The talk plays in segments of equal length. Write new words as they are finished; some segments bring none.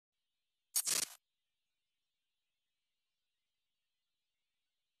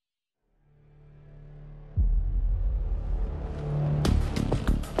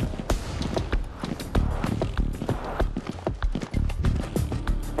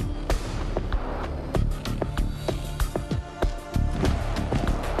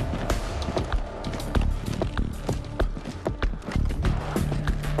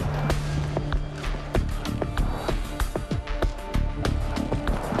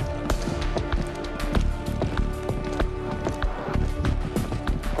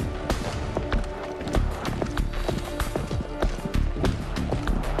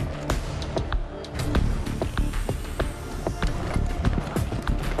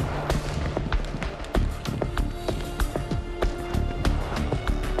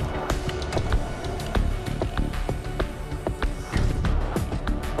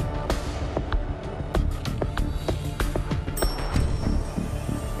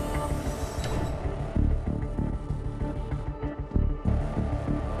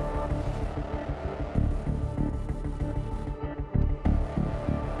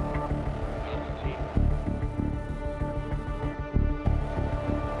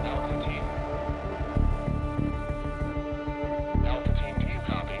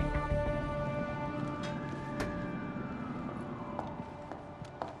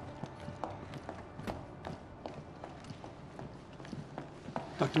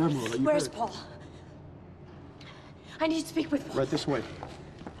Dr. Amaral, are you Where's hurt? Paul? I need to speak with Paul. Right this way.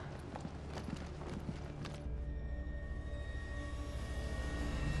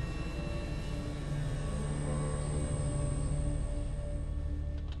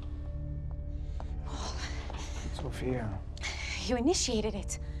 Paul. Sofia. You initiated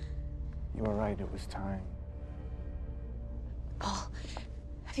it. You were right, it was time. Paul,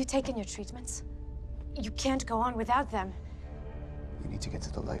 have you taken your treatments? You can't go on without them. You need to get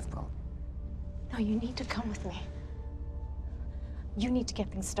to the lifeboat. No, you need to come with me. You need to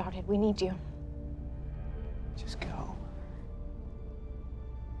get things started. We need you. Just go.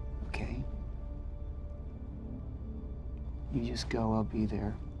 Okay? You just go, I'll be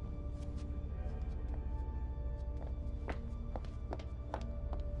there.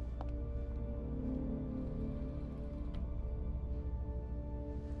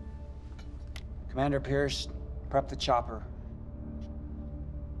 Commander Pierce, prep the chopper.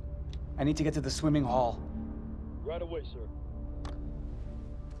 I need to get to the swimming hall. Right away, sir.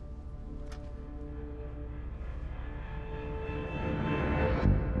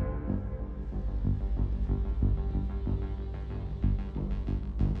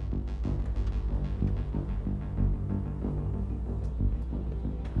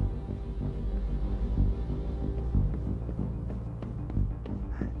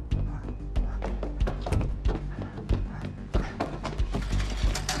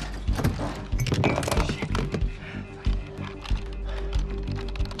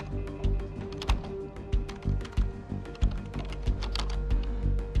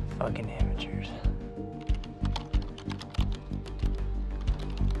 Fucking amateurs.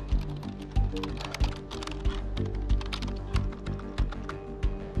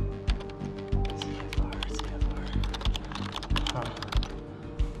 CFR. Huh.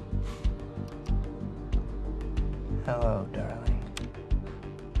 Hello, darling.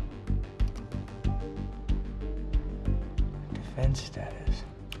 Defense status.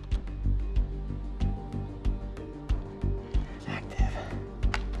 Active.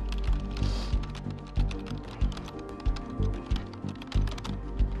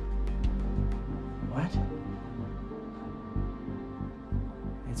 What?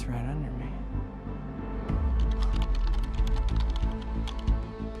 It's right under me.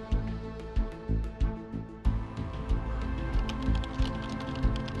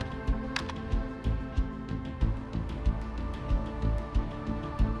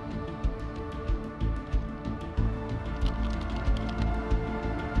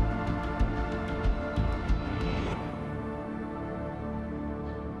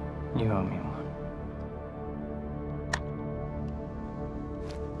 You owe me one.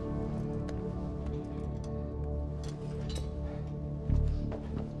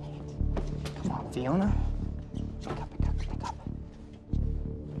 Come on, Fiona. Pick up.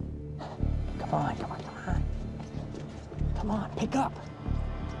 Come on. Come on, pick up.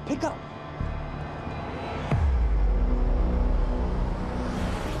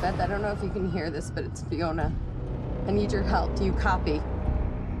 Beth, I don't know if you can hear this, but it's Fiona. I need your help. Do you copy?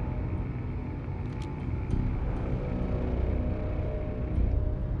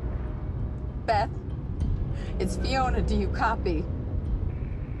 Beth, it's Fiona. Do you copy?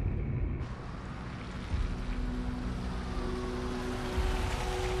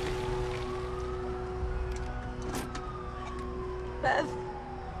 Beth,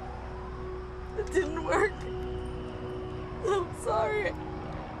 it didn't work. I'm sorry.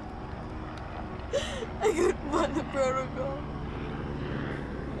 I couldn't find the protocol.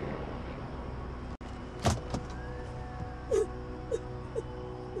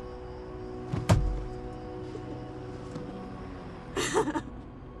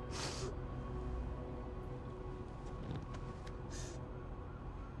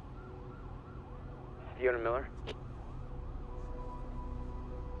 Fiona Miller?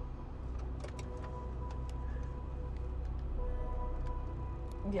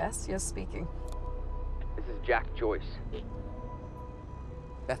 Yes, speaking. This is Jack Joyce.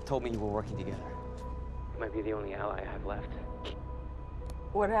 Beth told me you were working together. You might be the only ally I have left.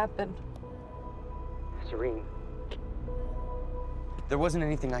 What happened? Serene. There wasn't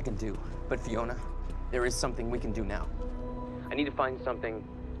anything I can do, but Fiona, there is something we can do now. I need to find something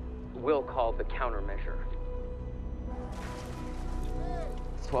we'll call the countermeasure.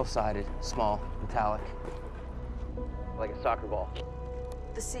 It's 12-sided, small, metallic, like a soccer ball.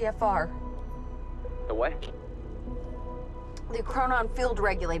 The CFR. The what? The chronon field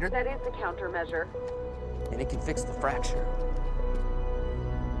regulator. That is the countermeasure. And it can fix the fracture.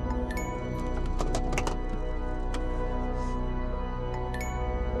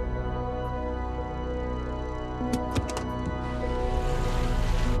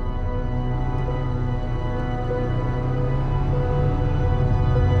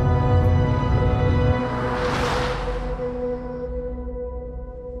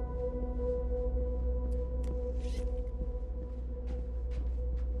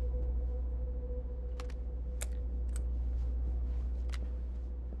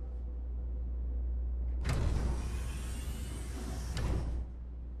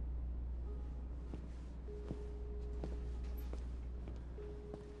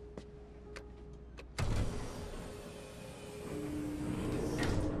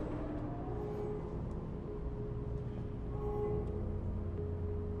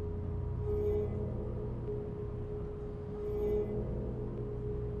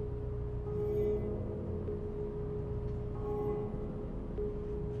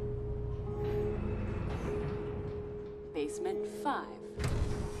 Basement 5.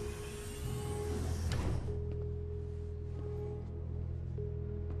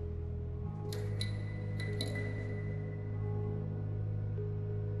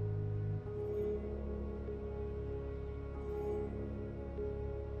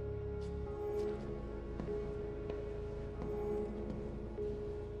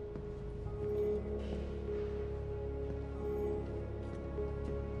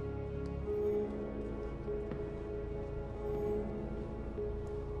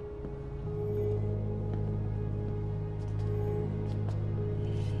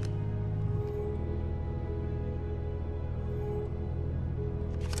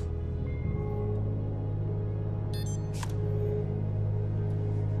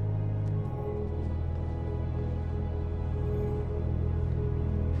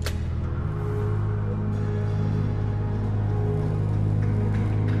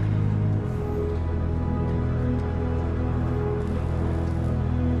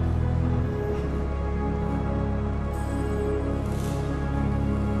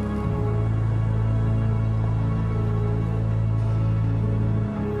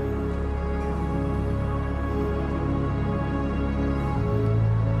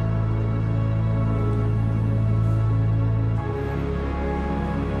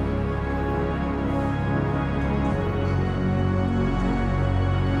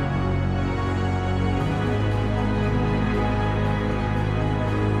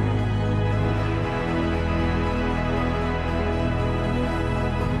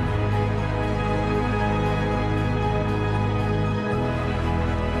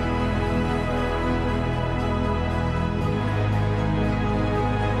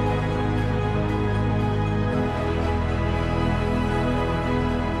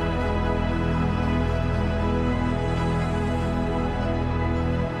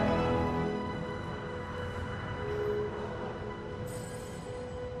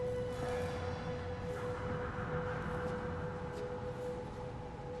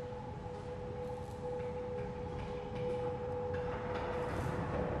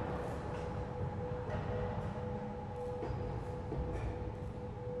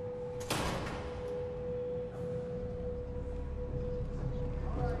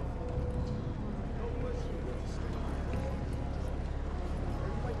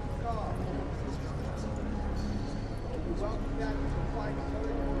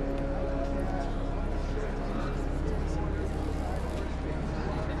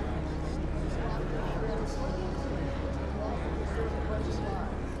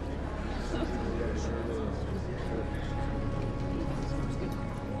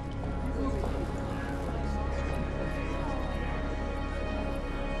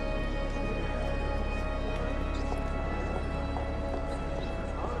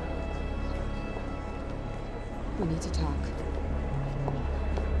 We need to talk.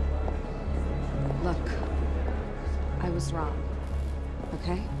 Look, I was wrong,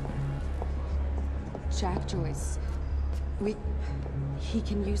 okay? Jack Joyce, he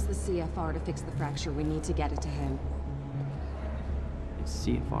can use the CFR to fix the fracture. We need to get it to him. It's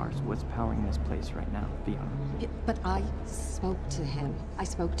CFRs. What's powering this place right now, Fiona? But I spoke to him. I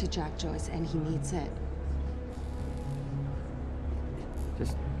spoke to Jack Joyce, and he needs it.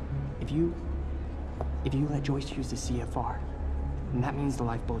 Just, if you let Joyce use the CFR, then that means the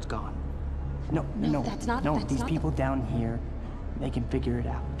lifeboat's gone. No, that's not these people down here, they can figure it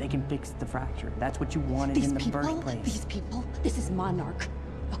out. They can fix the fracture. That's what you wanted in the first place. These people, this is Monarch,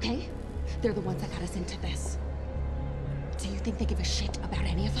 okay? They're the ones that got us into this. Do you think they give a shit about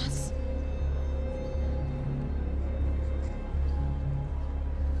any of us?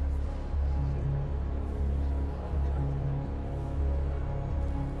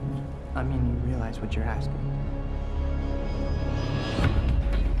 I mean, you realize what you're asking.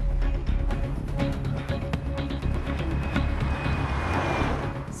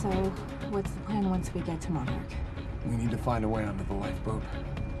 So, what's the plan once we get to Monarch? We need to find a way onto the lifeboat.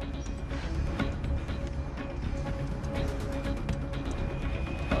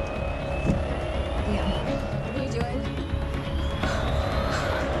 What are you doing?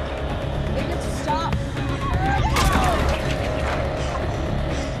 David, stop!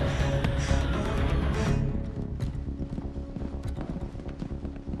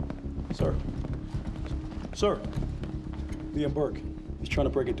 Sir, Liam Burke. He's trying to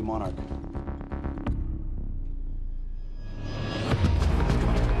break into Monarch.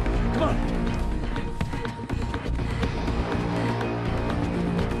 Come on!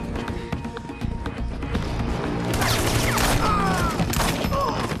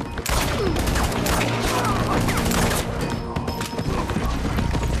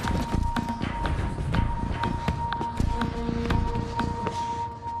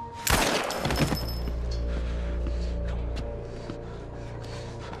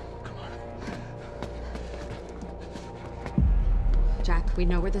 Jack, we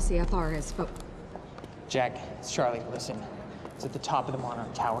know where the CFR is, but Jack, it's Charlie. Listen, it's at the top of the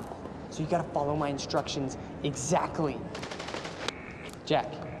Monarch Tower. So you gotta follow my instructions exactly.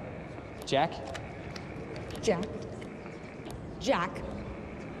 Jack. Jack? Jack. Jack.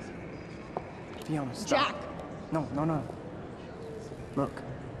 Fiona, stop. Jack! No. Look.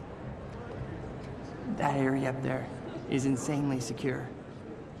 That area up there is insanely secure.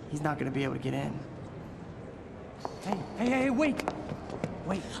 He's not gonna be able to get in. Hey, wait!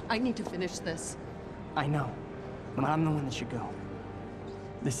 Wait. I need to finish this. I know, but I'm the one that should go.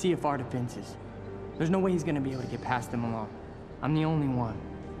 The CFR defenses. There's no way he's gonna be able to get past them alone. I'm the only one.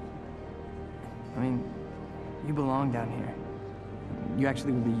 I mean, you belong down here. You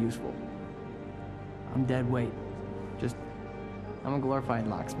actually would be useful. I'm dead weight. I'm a glorified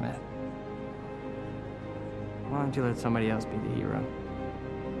locksmith. Why don't you let somebody else be the hero?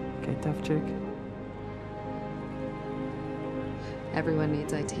 Okay, tough chick? Everyone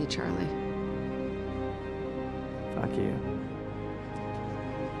needs IT, Charlie. Fuck you.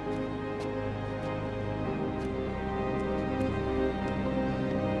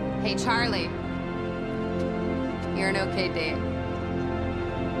 Hey, Charlie. You're an okay date.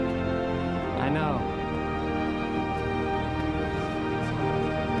 I know.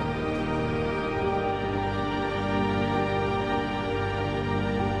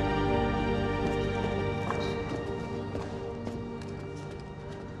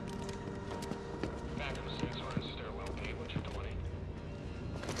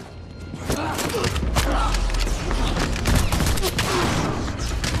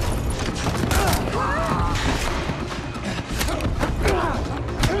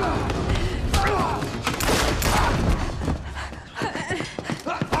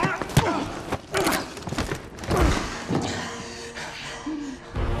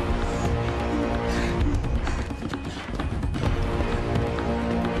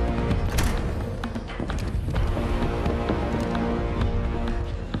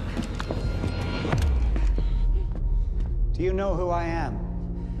 Do you know who I am?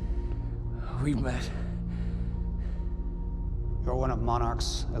 We met. You're one of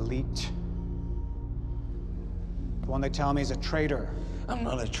Monarch's elite. The one they tell me is a traitor. I'm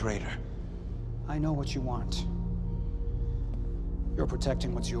not a traitor. I know what you want. You're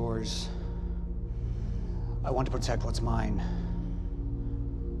protecting what's yours. I want to protect what's mine.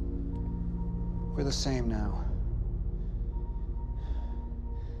 We're the same now.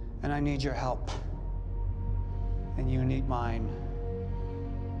 And I need your help. And you need mine.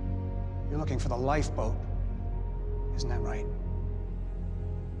 You're looking for the lifeboat. Isn't that right?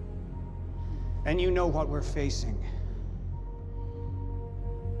 And you know what we're facing.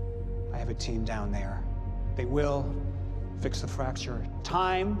 I have a team down there. They will fix the fracture.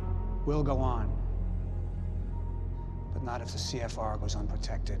 Time will go on. But not if the CFR goes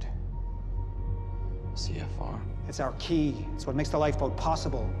unprotected. CFR? It's our key. It's what makes the lifeboat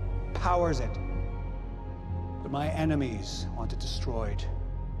possible. Powers it. But my enemies want it destroyed.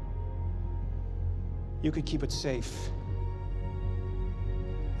 You could keep it safe.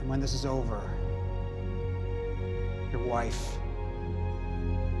 And when this is over, your wife,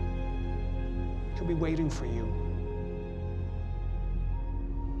 she'll be waiting for you.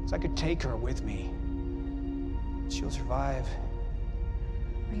 So I could take her with me. She'll survive.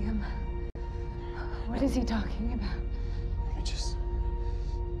 Liam, what is he talking about?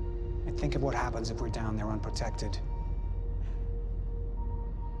 And think of what happens if we're down there unprotected.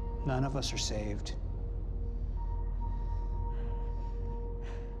 None of us are saved.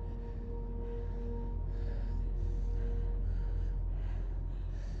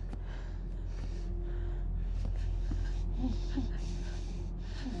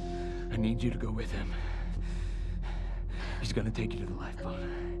 I need you to go with him. He's gonna take you to the lifeboat.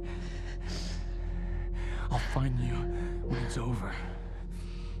 I'll find you when it's over.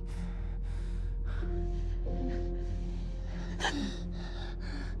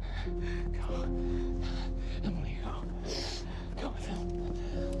 Go. Emily, go. Go with him.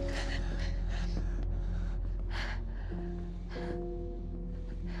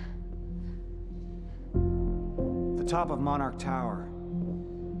 The top of Monarch Tower.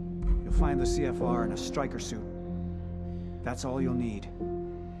 You'll find the CFR in a striker suit. That's all you'll need.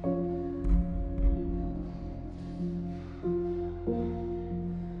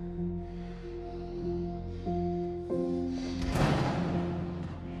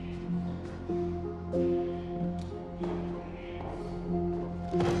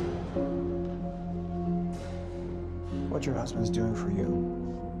 What your husband's doing for you,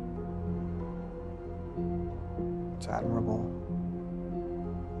 it's admirable.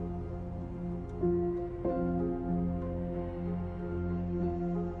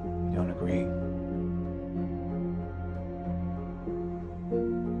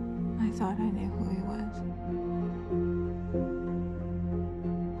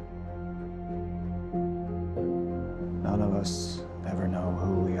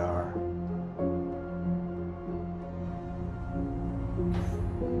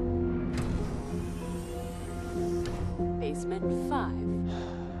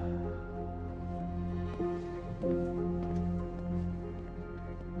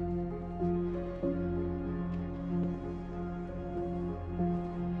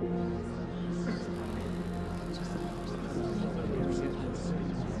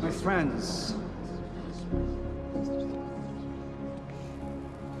 with friends.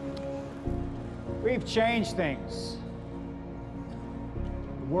 We've changed things.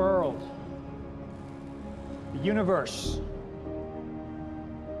 The world. The universe.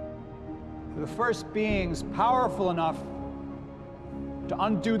 We're the first beings powerful enough to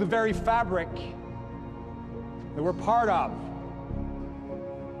undo the very fabric that we're part of.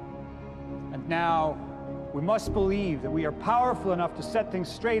 And now, we must believe that we are powerful enough to set things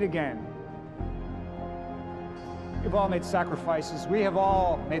straight again. We've all made sacrifices. We have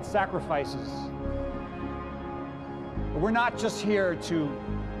all made sacrifices. But we're not just here to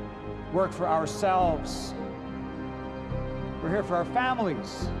work for ourselves. We're here for our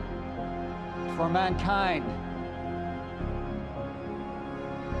families, for mankind.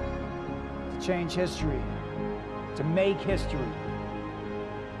 To change history, to make history.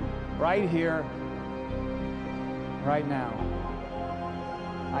 Right here, right now.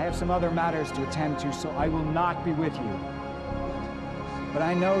 I have some other matters to attend to, so I will not be with you. But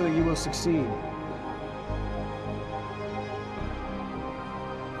I know that you will succeed.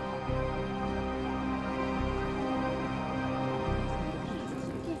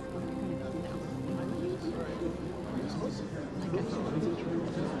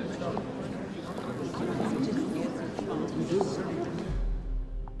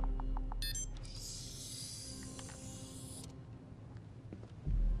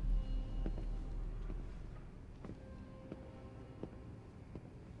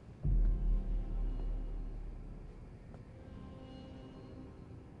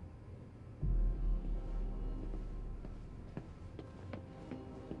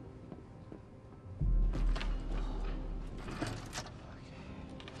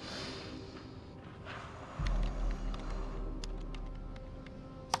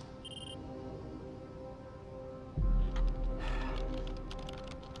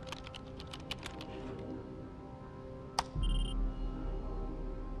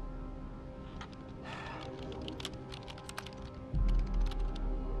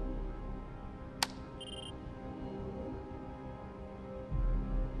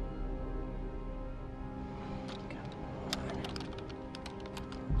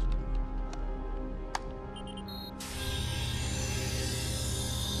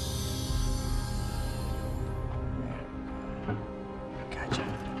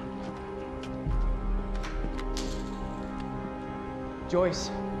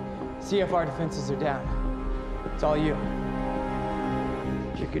 Joyce, CFR defenses are down. It's all you.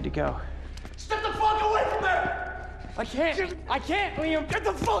 You're good to go. Step the fuck away from there! I can't, Liam! Get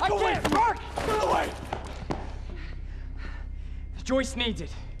the fuck away from Burke! Get away! Joyce needs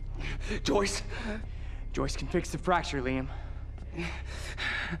it. Joyce? Joyce can fix the fracture, Liam.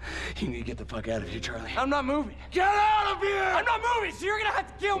 You need to get the fuck out of here, Charlie. I'm not moving. Get out of here! I'm not moving, so you're gonna have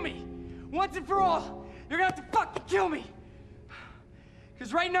to kill me. Once and for all, you're gonna have to fucking kill me.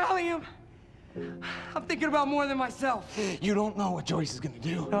 Because right now, Liam, I'm thinking about more than myself. You don't know what Joyce is gonna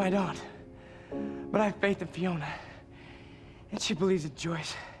do. No, I don't. But I have faith in Fiona. And she believes in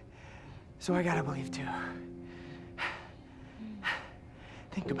Joyce. So I gotta believe too.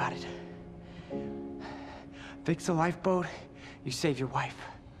 Think about it. Fix the lifeboat, you save your wife.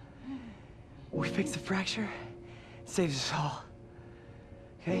 We fix the fracture, it saves us all.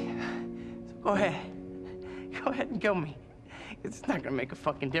 Okay? So go ahead. Go ahead and kill me. It's not gonna make a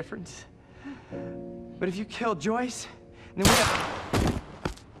fucking difference. But if you kill Joyce, then we have...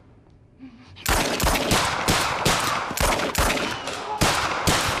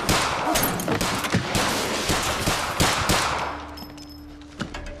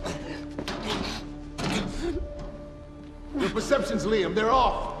 Your perceptions, Liam, they're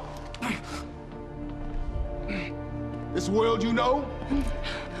off. This world you know,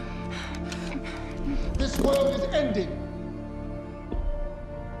 this world is ending.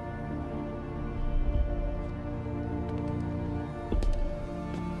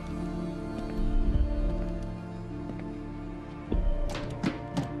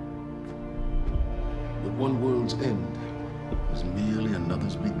 But one world's end is merely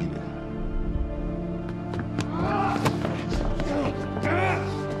another's beginning.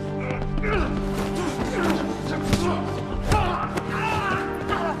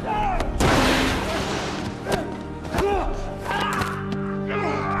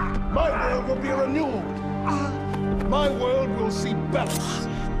 My world will be renewed. My world will see balance.